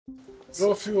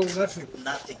No fuel, nothing.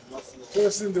 Nothing, no fuel.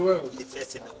 First in the world. The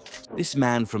first in the world. This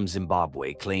man from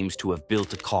Zimbabwe claims to have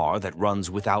built a car that runs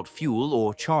without fuel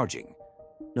or charging.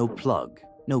 No plug,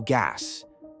 no gas,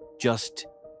 just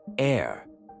air.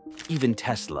 Even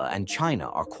Tesla and China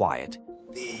are quiet.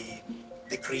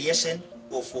 The creation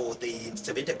of the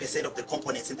 70% of the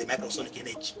components in the microsonic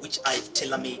energy, which I've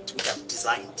tailor-made, which I've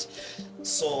designed.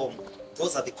 So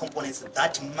those are the components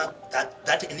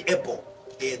that enable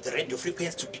the radio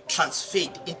frequency to be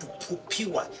transferred into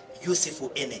pure,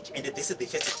 useful energy. And this is the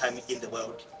first time in the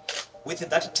world. With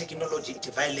that technology, it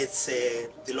violates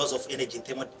the laws of energy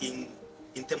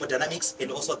in thermodynamics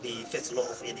and also the first law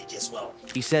of energy as well.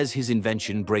 He says his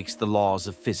invention breaks the laws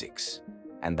of physics,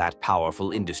 and that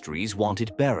powerful industries want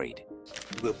it buried.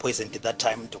 We were poisoned at that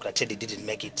time. Dr. Teddy didn't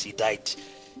make it. He died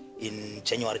in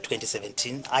January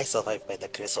 2017. I survived by the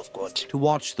grace of God. To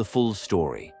watch the full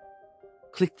story,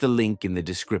 click the link in the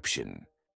description.